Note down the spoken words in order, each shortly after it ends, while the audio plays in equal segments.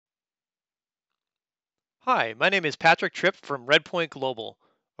Hi, my name is Patrick Tripp from Redpoint Global.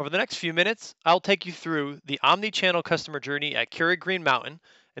 Over the next few minutes, I'll take you through the omni-channel customer journey at Keurig Green Mountain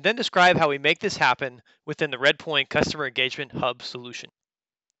and then describe how we make this happen within the Redpoint Customer Engagement Hub solution.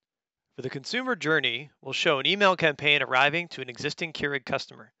 For the consumer journey, we'll show an email campaign arriving to an existing Keurig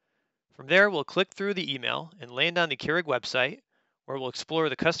customer. From there, we'll click through the email and land on the Keurig website, where we'll explore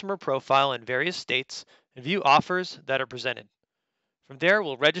the customer profile in various states and view offers that are presented. From there,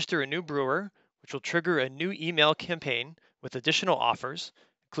 we'll register a new brewer, which will trigger a new email campaign with additional offers,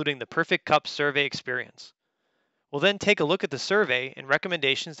 including the Perfect Cup survey experience. We'll then take a look at the survey and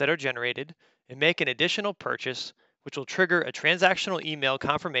recommendations that are generated and make an additional purchase, which will trigger a transactional email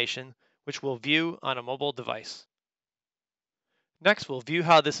confirmation, which we'll view on a mobile device. Next, we'll view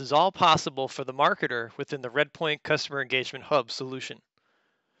how this is all possible for the marketer within the Redpoint Customer Engagement Hub solution.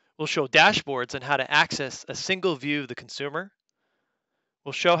 We'll show dashboards on how to access a single view of the consumer.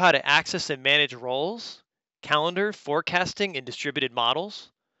 We'll show how to access and manage roles, calendar, forecasting, and distributed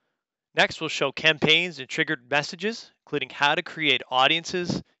models. Next, we'll show campaigns and triggered messages, including how to create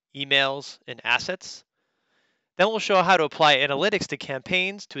audiences, emails, and assets. Then we'll show how to apply analytics to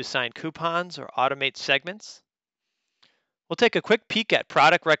campaigns to assign coupons or automate segments. We'll take a quick peek at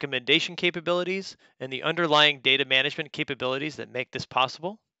product recommendation capabilities and the underlying data management capabilities that make this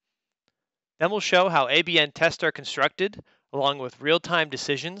possible. Then we'll show how ABN tests are constructed, along with real-time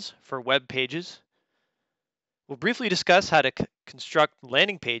decisions for web pages. We'll briefly discuss how to construct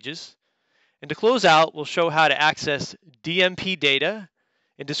landing pages. And to close out, we'll show how to access DMP data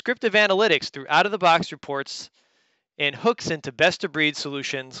and descriptive analytics through out-of-the-box reports and hooks into best-of-breed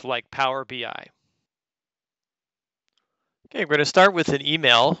solutions like Power BI. Okay, we're going to start with an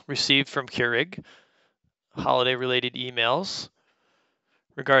email received from Keurig, holiday-related emails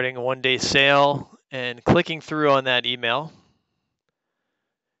regarding a one-day sale, and clicking through on that email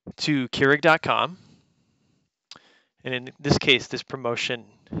to Keurig.com. And in this case, this promotion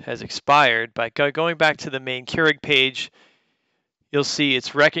has expired. By going back to the main Keurig page, you'll see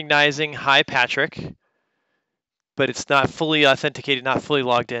it's recognizing Hi Patrick, but it's not fully authenticated, not fully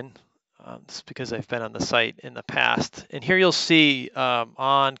logged in. This is because I've been on the site in the past. And here you'll see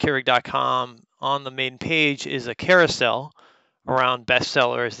on Keurig.com, on the main page is a carousel around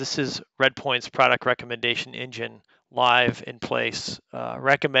bestsellers. This is Redpoint's product recommendation engine live in place,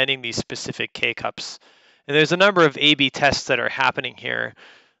 recommending these specific K-Cups. And there's a number of A/B tests that are happening here,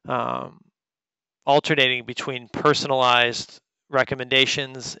 alternating between personalized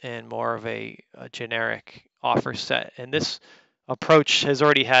recommendations and more of a generic offer set. And this approach has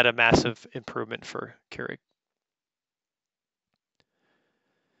already had a massive improvement for Keurig.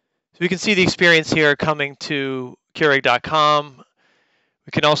 So we can see the experience here coming to Keurig.com.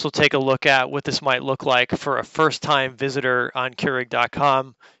 We can also take a look at what this might look like for a first-time visitor on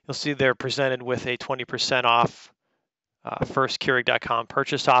Keurig.com. You'll see they're presented with a 20% off first Keurig.com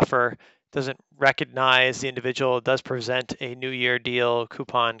purchase offer. It doesn't recognize the individual. It does present a New Year deal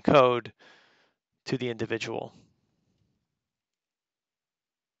coupon code to the individual.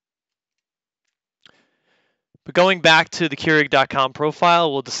 But going back to the Keurig.com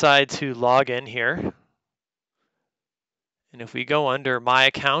profile, we'll decide to log in here. And if we go under My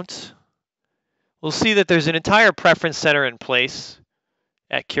Account, we'll see that there's an entire preference center in place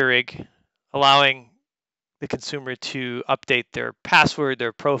at Keurig, allowing the consumer to update their password,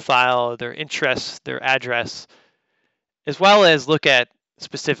 their profile, their interests, their address, as well as look at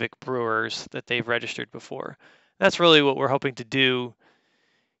specific brewers that they've registered before. That's really what we're hoping to do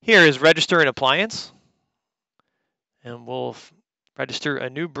here is register an appliance. And we'll register a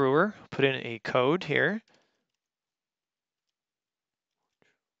new brewer, put in a code here.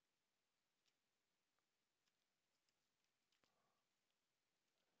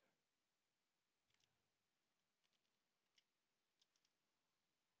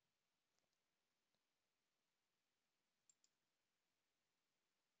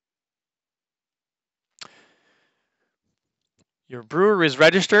 Your brewer is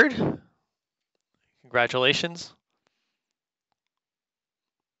registered. Congratulations.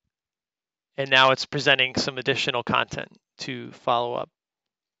 And now it's presenting some additional content to follow up.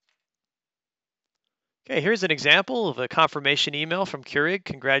 Okay, here's an example of a confirmation email from Keurig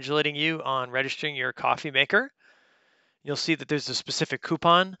congratulating you on registering your coffee maker. You'll see that there's a specific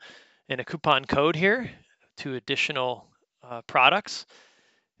coupon and a coupon code here to additional products,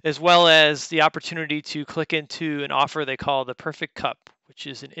 as well as the opportunity to click into an offer they call the Perfect Cup, which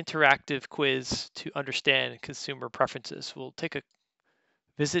is an interactive quiz to understand consumer preferences. We'll take a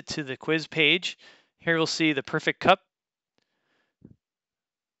visit to the quiz page. Here we'll see the Perfect Cup.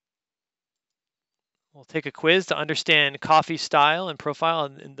 We'll take a quiz to understand coffee style and profile,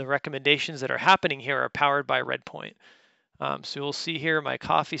 and the recommendations that are happening here are powered by Redpoint. So we'll see here my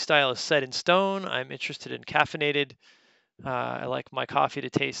coffee style is set in stone. I'm interested in caffeinated. I like my coffee to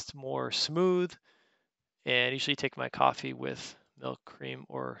taste more smooth, and usually take my coffee with milk, cream,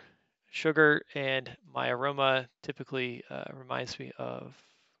 or sugar. And my aroma typically reminds me of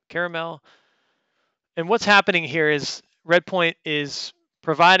caramel. And what's happening here is Redpoint is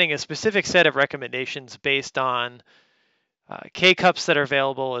providing a specific set of recommendations based on K-cups that are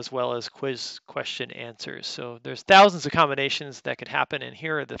available, as well as quiz question answers. So there's thousands of combinations that could happen, and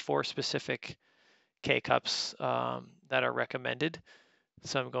here are the 4 specific K-cups that are recommended.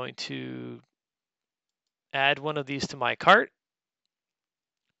 So I'm going to add one of these to my cart,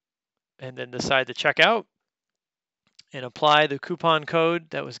 and then decide to check out and apply the coupon code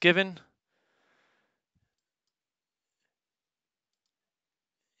that was given.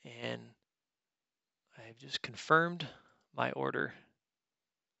 And I've just confirmed my order.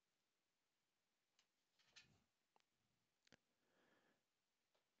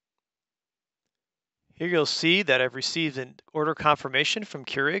 Here you'll see that I've received an order confirmation from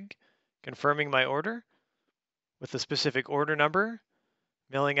Keurig confirming my order with a specific order number,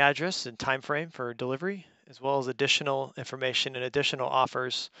 mailing address, and time frame for delivery, as well as additional information and additional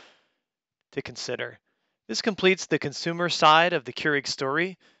offers to consider. This completes the consumer side of the Keurig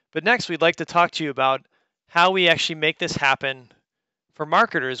story, but next we'd like to talk to you about how we actually make this happen for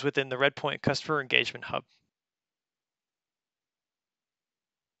marketers within the Redpoint Customer Engagement Hub.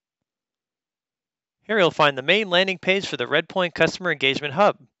 Here you'll find the main landing page for the Redpoint Customer Engagement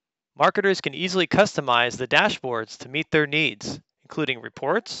Hub. Marketers can easily customize the dashboards to meet their needs, including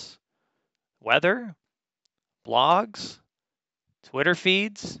reports, weather, blogs, Twitter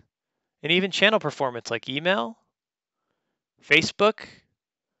feeds, and even channel performance like email, Facebook,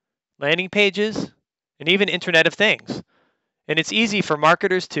 landing pages, and even Internet of Things. And it's easy for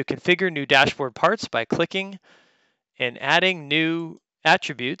marketers to configure new dashboard parts by clicking and adding new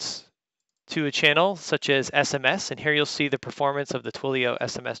attributes to a channel such as SMS, and here you'll see the performance of the Twilio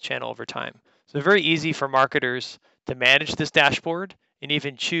SMS channel over time. So very easy for marketers to manage this dashboard and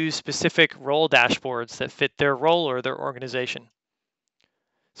even choose specific role dashboards that fit their role or their organization.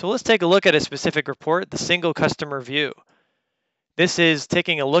 So let's take a look at a specific report, the single customer view. This is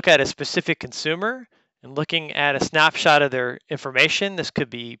taking a look at a specific consumer and looking at a snapshot of their information. This could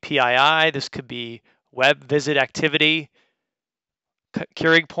be PII, this could be web visit activity,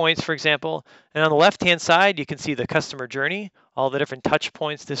 Keurig points, for example. And on the left-hand side, you can see the customer journey, all the different touch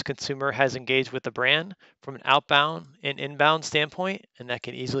points this consumer has engaged with the brand from an outbound and inbound standpoint, and that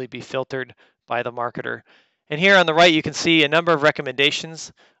can easily be filtered by the marketer. And here on the right, you can see a number of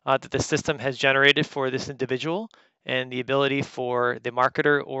recommendations that the system has generated for this individual, and the ability for the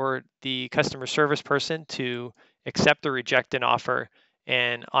marketer or the customer service person to accept or reject an offer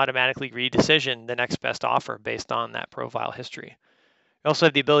and automatically re-decision the next best offer based on that profile history. You also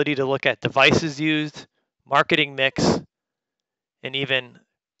have the ability to look at devices used, marketing mix, and even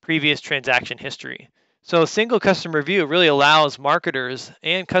previous transaction history. So a single customer view really allows marketers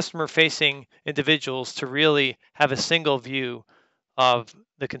and customer-facing individuals to really have a single view of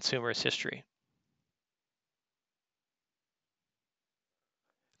the consumer's history.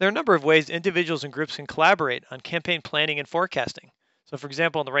 There are a number of ways individuals and groups can collaborate on campaign planning and forecasting. So for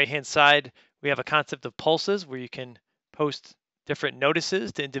example, on the right-hand side, we have a concept of pulses where you can post different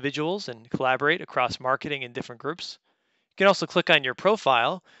notices to individuals and collaborate across marketing in different groups. You can also click on your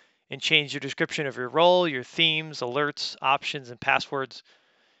profile and change your description of your role, your themes, alerts, options, and passwords.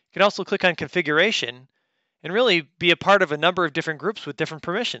 You can also click on configuration and really be a part of a number of different groups with different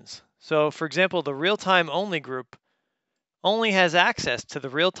permissions. So for example, the real-time only group only has access to the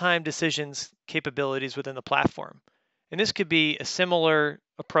real-time decisions capabilities within the platform. And this could be a similar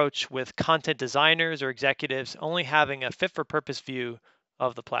approach with content designers or executives only having a fit-for-purpose view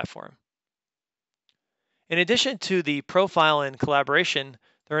of the platform. In addition to the profile and collaboration,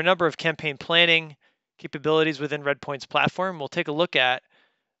 there are a number of campaign planning capabilities within Redpoint's platform. We'll take a look at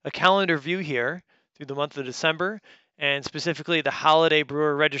a calendar view here through the month of December, and specifically the holiday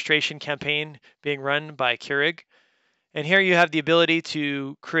brewer registration campaign being run by Keurig. And here you have the ability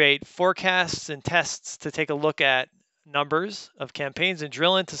to create forecasts and tests to take a look at numbers of campaigns and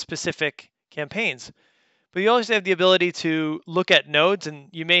drill into specific campaigns. But you also have the ability to look at nodes, and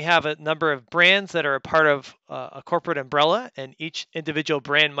you may have a number of brands that are a part of a corporate umbrella, and each individual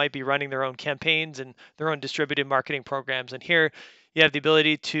brand might be running their own campaigns and their own distributed marketing programs. And here you have the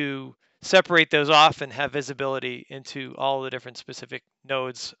ability to separate those off and have visibility into all the different specific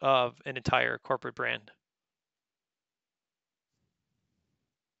nodes of an entire corporate brand.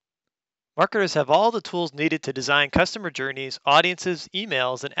 Marketers have all the tools needed to design customer journeys, audiences,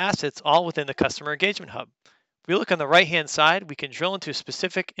 emails, and assets all within the Customer Engagement Hub. If we look on the right-hand side, we can drill into a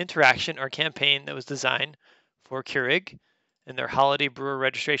specific interaction or campaign that was designed for Keurig and their holiday brewer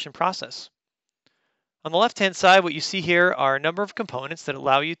registration process. On the left-hand side, what you see here are a number of components that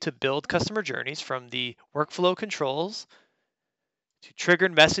allow you to build customer journeys, from the workflow controls to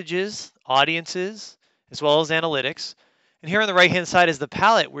triggered messages, audiences, as well as analytics. And here on the right-hand side is the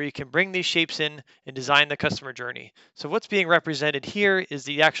palette where you can bring these shapes in and design the customer journey. So what's being represented here is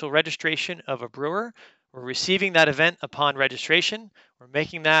the actual registration of a brewer. We're receiving that event upon registration. We're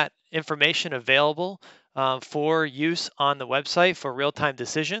making that information available for use on the website for real-time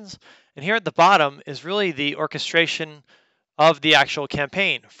decisions. And here at the bottom is really the orchestration of the actual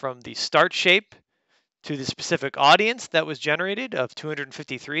campaign, from the start shape to the specific audience that was generated of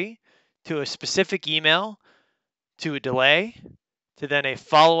 253, to a specific email, to a delay, to then a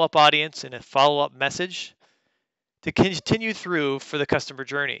follow-up audience and a follow-up message, to continue through for the customer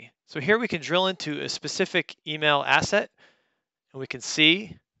journey. So here we can drill into a specific email asset, and we can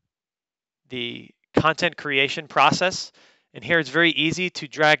see the content creation process. And here it's very easy to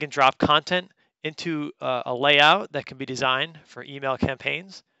drag and drop content into a layout that can be designed for email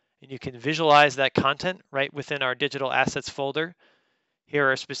campaigns. And you can visualize that content right within our digital assets folder.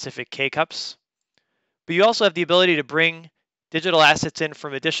 Here are specific K-cups. But you also have the ability to bring digital assets in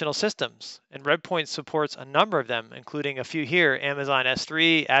from additional systems. And Redpoint supports a number of them, including a few here: Amazon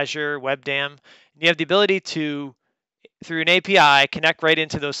S3, Azure, WebDAM. And you have the ability to, through an API, connect right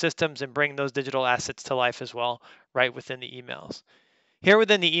into those systems and bring those digital assets to life as well, right within the emails. Here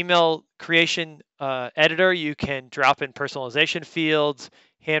within the email creation editor, you can drop in personalization fields,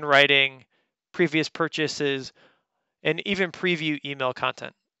 handwriting, previous purchases, and even preview email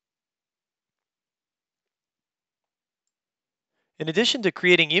content. In addition to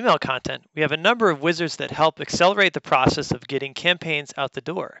creating email content, we have a number of wizards that help accelerate the process of getting campaigns out the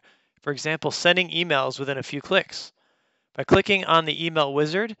door. For example, sending emails within a few clicks. By clicking on the email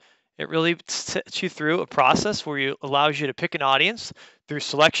wizard, it really sets you through a process where it allows you to pick an audience through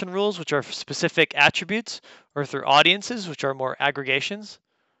selection rules, which are specific attributes, or through audiences, which are more aggregations.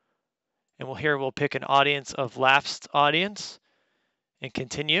 And we'll pick an audience of lapsed audience and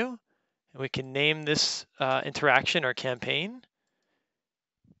continue. And we can name this interaction or campaign.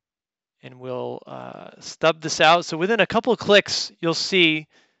 And we'll stub this out. So within a couple of clicks, you'll see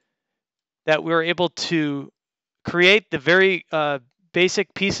that we're able to create the very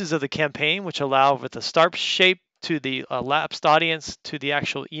basic pieces of the campaign, which allow with the start shape to the lapsed audience to the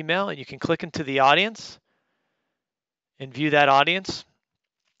actual email. And you can click into the audience and view that audience.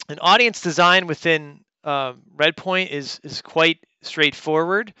 An audience design within Redpoint is quite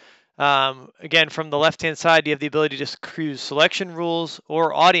straightforward. Again, from the left-hand side, you have the ability to choose selection rules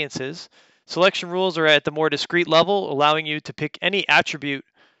or audiences. Selection rules are at the more discrete level, allowing you to pick any attribute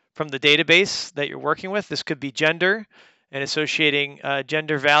from the database that you're working with. This could be gender and associating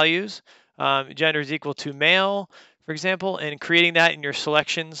gender values. Gender is equal to male, for example, and creating that in your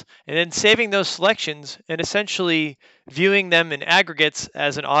selections, and then saving those selections and essentially viewing them in aggregates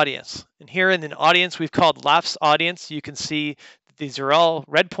as an audience. And here in an audience we've called lapsed audience, you can see these are all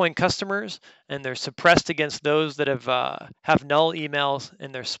Redpoint customers, and they're suppressed against those that have null emails,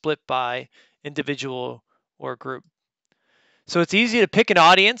 and they're split by individual or group. So it's easy to pick an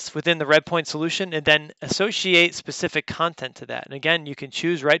audience within the Redpoint solution and then associate specific content to that. And again, you can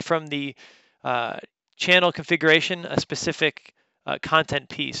choose right from the channel configuration a specific content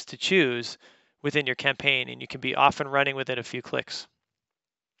piece to choose within your campaign, and you can be off and running within a few clicks.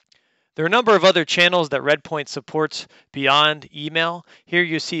 There are a number of other channels that Redpoint supports beyond email. Here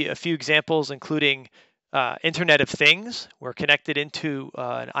you see a few examples, including Internet of Things. We're connected into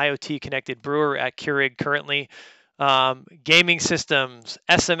an IoT connected brewer at Keurig currently. Gaming systems,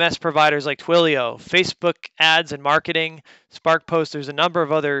 SMS providers like Twilio, Facebook ads and marketing, SparkPost. There's a number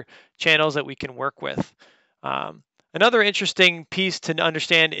of other channels that we can work with. Another interesting piece to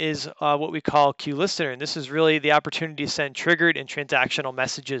understand is what we call Queue Listener, and this is really the opportunity to send triggered and transactional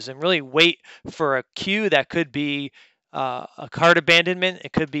messages and really wait for a queue that could be a cart abandonment,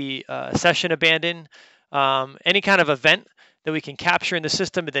 it could be a session abandoned, any kind of event that we can capture in the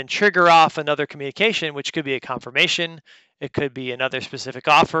system and then trigger off another communication, which could be a confirmation, it could be another specific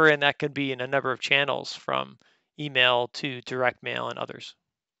offer, and that could be in a number of channels from email to direct mail and others.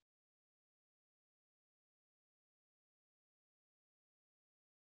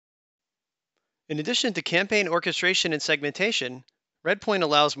 In addition to campaign orchestration and segmentation, Redpoint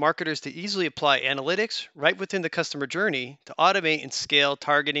allows marketers to easily apply analytics right within the customer journey to automate and scale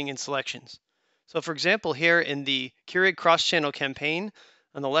targeting and selections. So for example, here in the Keurig cross-channel campaign,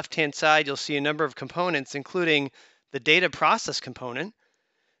 On the left-hand side, you'll see a number of components, including the data process component.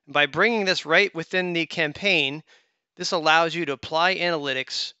 By bringing this right within the campaign, this allows you to apply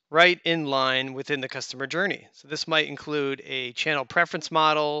analytics right in line within the customer journey. So this might include a channel preference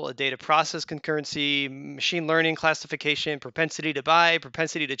model, a data process concurrency, machine learning classification, propensity to buy,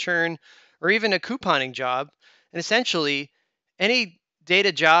 propensity to churn, or even a couponing job. And essentially, any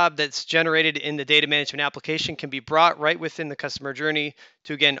data job that's generated in the data management application can be brought right within the customer journey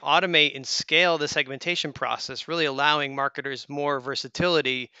to, again, automate and scale the segmentation process, really allowing marketers more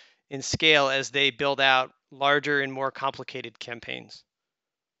versatility in scale as they build out larger and more complicated campaigns.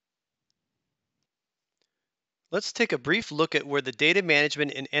 Let's take a brief look at where the data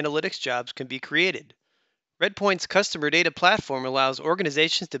management and analytics jobs can be created. Redpoint's customer data platform allows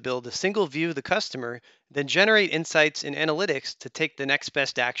organizations to build a single view of the customer, then generate insights and analytics to take the next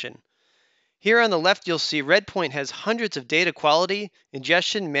best action. Here on the left, you'll see Redpoint has hundreds of data quality,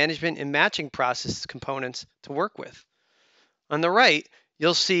 ingestion, management, and matching process components to work with. On the right,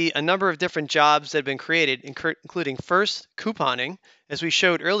 you'll see a number of different jobs that have been created, including first, couponing. As we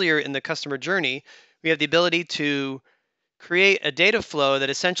showed earlier in the customer journey, we have the ability to create a data flow that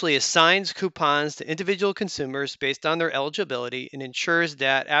essentially assigns coupons to individual consumers based on their eligibility and ensures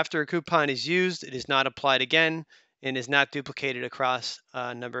that after a coupon is used, it is not applied again and is not duplicated across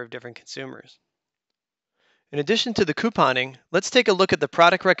a number of different consumers. In addition to the couponing, let's take a look at the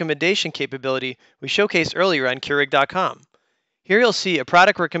product recommendation capability we showcased earlier on Keurig.com. Here you'll see a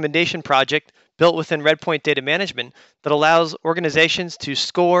product recommendation project built within Redpoint Data Management that allows organizations to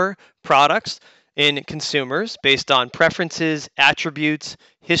score products in consumers based on preferences, attributes,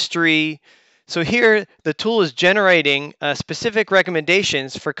 history. So here the tool is generating specific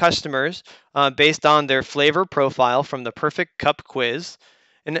recommendations for customers based on their flavor profile from the Perfect Cup quiz.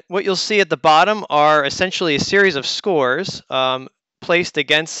 And what you'll see at the bottom are essentially a series of scores placed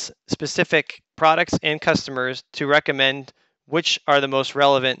against specific products and customers to recommend which are the most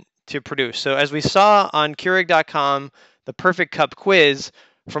relevant to produce. So as we saw on Keurig.com, the Perfect Cup quiz,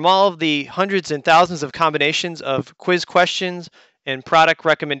 from all of the hundreds and thousands of combinations of quiz questions and product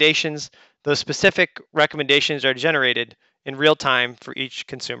recommendations, those specific recommendations are generated in real time for each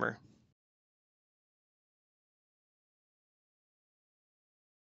consumer.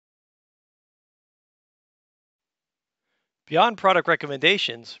 Beyond product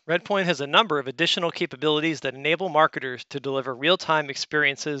recommendations, Redpoint has a number of additional capabilities that enable marketers to deliver real-time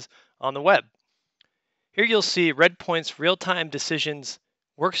experiences on the web. Here you'll see Redpoint's real-time decisions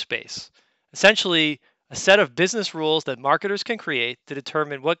workspace, essentially a set of business rules that marketers can create to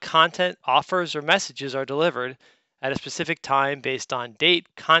determine what content, offers, or messages are delivered at a specific time based on date,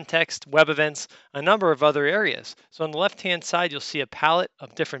 context, web events, a number of other areas. So on the left-hand side, you'll see a palette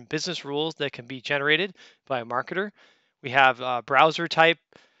of different business rules that can be generated by a marketer. We have browser type.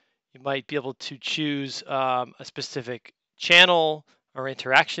 You might be able to choose a specific channel or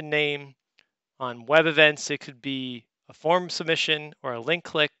interaction name. On web events, it could be a form submission or a link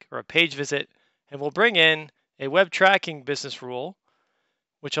click or a page visit. And we'll bring in a web tracking business rule,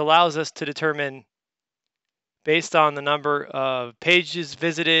 which allows us to determine, based on the number of pages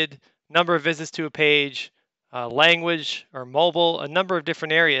visited, number of visits to a page, language or mobile, a number of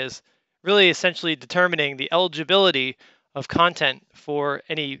different areas, really essentially determining the eligibility of content for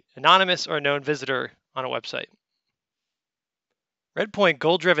any anonymous or known visitor on a website. Redpoint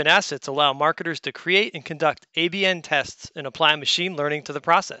goal-driven assets allow marketers to create and conduct ABN tests and apply machine learning to the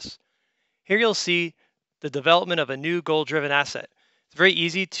process. Here you'll see the development of a new goal-driven asset. It's very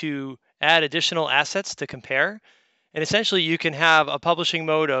easy to add additional assets to compare. And essentially you can have a publishing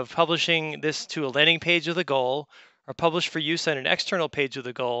mode of publishing this to a landing page of the goal, or publish for use on an external page of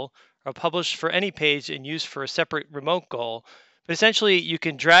the goal, or publish for any page and use for a separate remote goal. But essentially you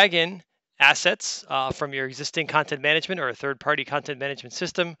can drag in assets from your existing content management or a third-party content management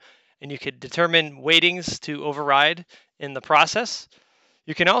system, and you could determine weightings to override in the process.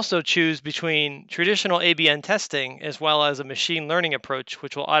 You can also choose between traditional ABN testing as well as a machine learning approach,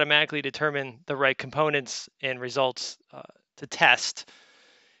 which will automatically determine the right components and results to test.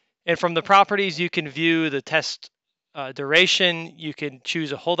 And from the properties, you can view the test duration. You can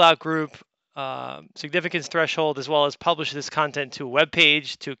choose a holdout group, significance threshold, as well as publish this content to a web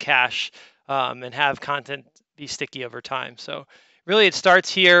page, to a cache, and have content be sticky over time. So really it starts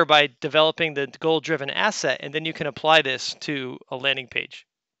here by developing the goal-driven asset, and then you can apply this to a landing page.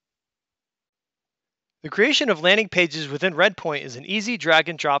 The creation of landing pages within Redpoint is an easy drag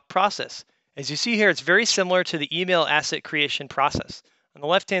and drop process. As you see here, it's very similar to the email asset creation process. On the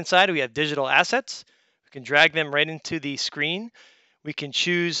left-hand side, we have digital assets. We can drag them right into the screen. We can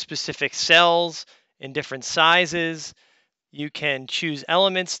choose specific cells in different sizes. You can choose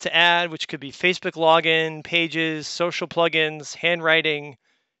elements to add, which could be Facebook login, pages, social plugins, handwriting,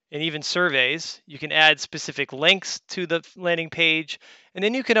 and even surveys. You can add specific links to the landing page, and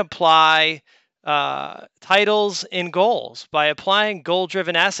then you can apply titles and goals. By applying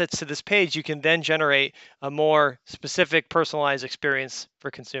goal-driven assets to this page, you can then generate a more specific, personalized experience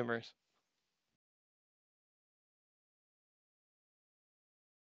for consumers.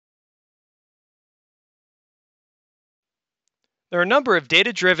 There are a number of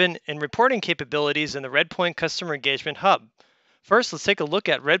data-driven and reporting capabilities in the Redpoint Customer Engagement Hub. First, let's take a look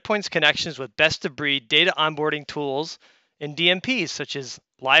at Redpoint's connections with best-of-breed data onboarding tools and DMPs such as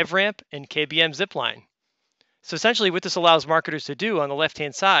LiveRamp and KBM Zipline. So essentially what this allows marketers to do on the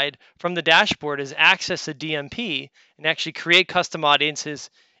left-hand side from the dashboard is access a DMP and actually create custom audiences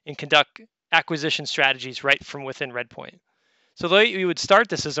and conduct acquisition strategies right from within Redpoint. So the way you would start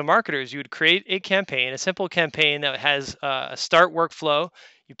this as a marketer is you would create a campaign, a simple campaign that has a start workflow.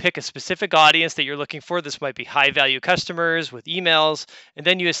 You pick a specific audience that you're looking for. This might be high value customers with emails. And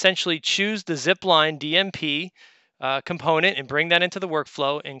then you essentially choose the Zipline DMP component and bring that into the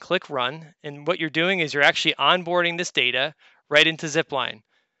workflow and click run. And what you're doing is you're actually onboarding this data right into Zipline.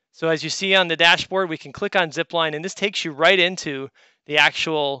 So as you see on the dashboard, we can click on Zipline and this takes you right into the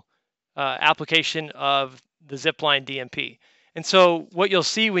actual application of the Zipline DMP. And so what you'll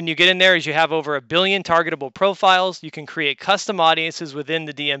see when you get in there is you have over 1 billion targetable profiles. You can create custom audiences within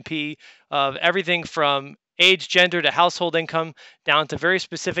the DMP of everything from age, gender to household income down to very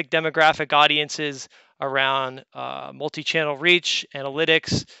specific demographic audiences around multi-channel reach,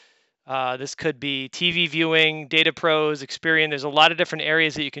 analytics. This could be TV viewing, data pros, Experian. There's a lot of different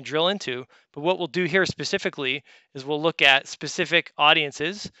areas that you can drill into. But what we'll do here specifically is we'll look at specific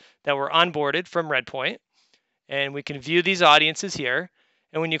audiences that were onboarded from Redpoint. And we can view these audiences here.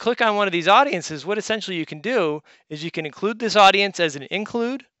 And when you click on one of these audiences, what essentially you can do is you can include this audience as an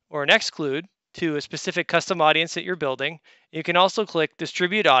include or an exclude to a specific custom audience that you're building. You can also click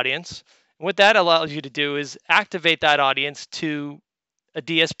distribute audience. And what that allows you to do is activate that audience to a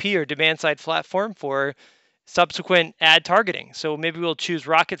DSP or demand side platform for subsequent ad targeting. So maybe we'll choose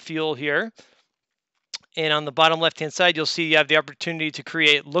Rocket Fuel here. And on the bottom left-hand side, you'll see you have the opportunity to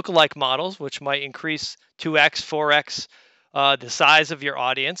create lookalike models, which might increase 2x, 4x the size of your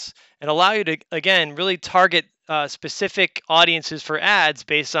audience and allow you to, again, really target specific audiences for ads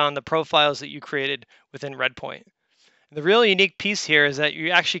based on the profiles that you created within Redpoint. And the really unique piece here is that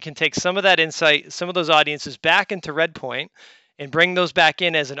you actually can take some of that insight, some of those audiences back into Redpoint and bring those back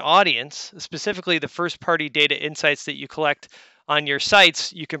in as an audience, specifically the first-party data insights that you collect on your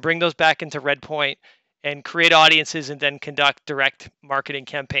sites. You can bring those back into Redpoint and create audiences and then conduct direct marketing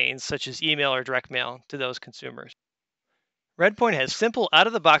campaigns such as email or direct mail to those consumers. Redpoint has simple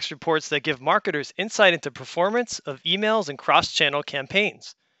out-of-the-box reports that give marketers insight into performance of emails and cross-channel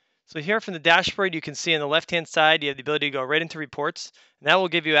campaigns. So here from the dashboard, you can see on the left-hand side, you have the ability to go right into reports, and that will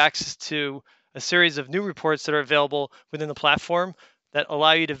give you access to a series of new reports that are available within the platform that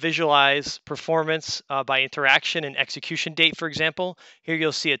allow you to visualize performance by interaction and execution date, for example. Here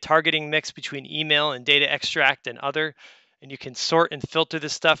you'll see a targeting mix between email and data extract and other, and you can sort and filter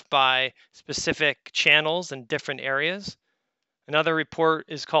this stuff by specific channels and different areas. Another report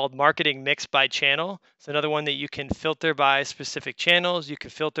is called marketing mix by channel. It's another one that you can filter by specific channels. You can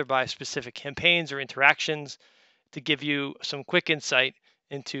filter by specific campaigns or interactions to give you some quick insight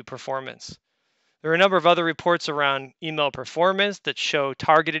into performance. There are a number of other reports around email performance that show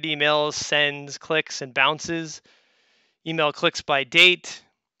targeted emails, sends, clicks, and bounces, email clicks by date,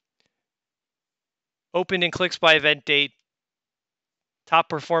 opened and clicks by event date, top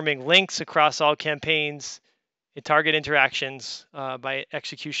performing links across all campaigns, and target interactions by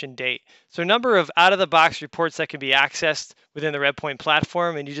execution date. So a number of out-of-the-box reports that can be accessed within the Redpoint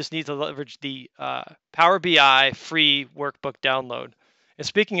platform, and you just need to leverage the Power BI free workbook download. And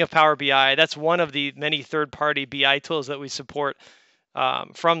speaking of Power BI, that's one of the many third-party BI tools that we support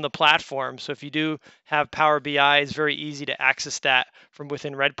from the platform. So if you do have Power BI, it's very easy to access that from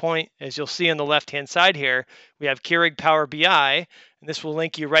within Redpoint. As you'll see on the left-hand side here, we have Keurig Power BI, and this will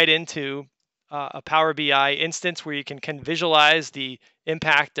link you right into a Power BI instance where you can visualize the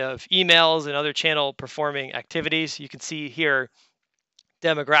impact of emails and other channel performing activities. You can see here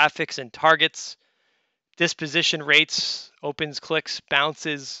demographics and targets, disposition rates, opens, clicks,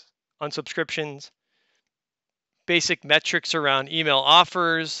 bounces, unsubscriptions, basic metrics around email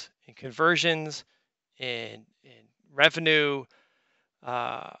offers and conversions and revenue,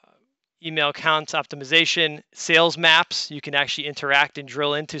 email counts optimization, sales maps. You can actually interact and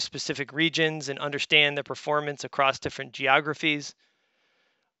drill into specific regions and understand the performance across different geographies,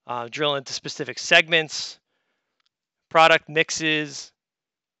 drill into specific segments, product mixes,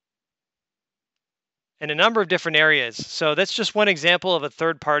 and a number of different areas. So that's just one example of a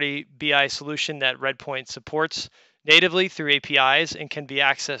third-party BI solution that Redpoint supports natively through APIs and can be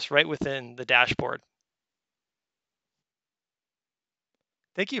accessed right within the dashboard.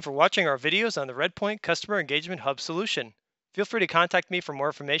 Thank you for watching our videos on the Redpoint Customer Engagement Hub solution. Feel free to contact me for more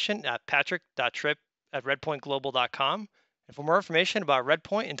information at patrick.tripp@redpointglobal.com. And for more information about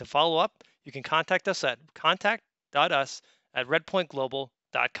Redpoint and to follow up, you can contact us at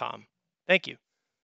contact.us@redpointglobal.com. Thank you.